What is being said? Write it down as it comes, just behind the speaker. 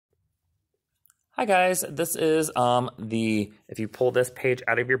Hi guys, this is if you pull this page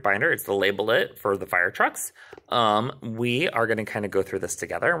out of your binder, it's the label it for the fire trucks. We are going to kind of go through this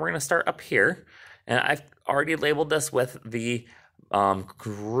together, and we're going to start up here. And I've already labeled this with the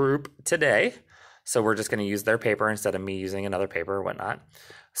group today, so we're just going to use their paper instead of me using another paper or whatnot.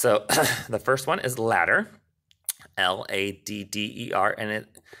 So the first one is ladder, Ladder, and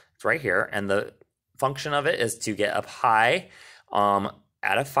it's right here. And the function of it is to get up high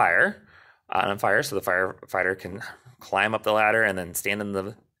at a fire. On fire, so the firefighter can climb up the ladder and then stand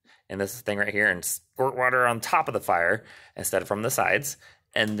in this thing right here and squirt water on top of the fire instead of from the sides.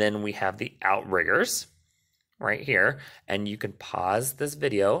 And then we have the outriggers right here, and you can pause this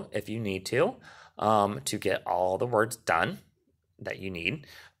video if you need to get all the words done that you need.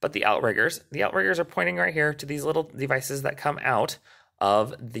 But the outriggers are pointing right here to these little devices that come out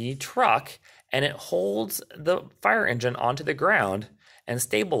of the truck, and it holds the fire engine onto the ground and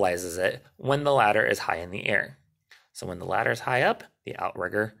stabilizes it when the ladder is high in the air. So when the ladder is high up, the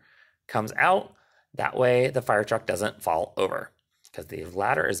outrigger comes out. That way the fire truck doesn't fall over because the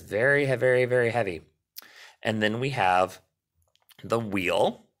ladder is very, very, very heavy. And then we have the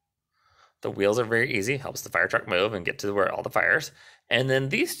wheel. The wheels are very easy, helps the fire truck move and get to where all the fires. And then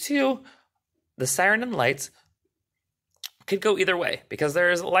these two, the siren and lights, could go either way because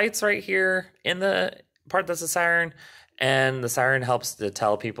there's lights right here in the part that's a siren, and the siren helps to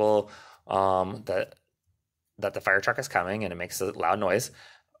tell people that the fire truck is coming, and it makes a loud noise.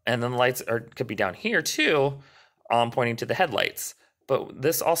 And then the lights could be down here too, pointing to the headlights. But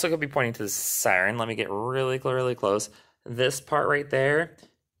this also could be pointing to the siren. Let me get really close. This part right there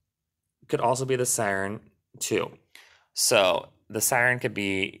could also be the siren too. So the siren could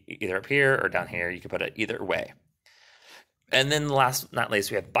be either up here or down here. You could put it either way. And then last but not least,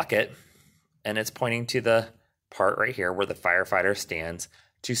 we have bucket, and it's pointing to the part right here where the firefighter stands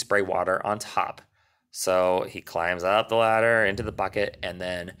to spray water on top. So he climbs up the ladder into the bucket and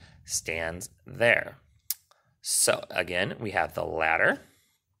then stands there. So again, we have the ladder,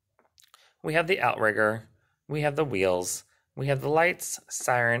 we have the outrigger, we have the wheels, we have the lights,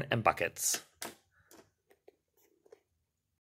 siren, and buckets.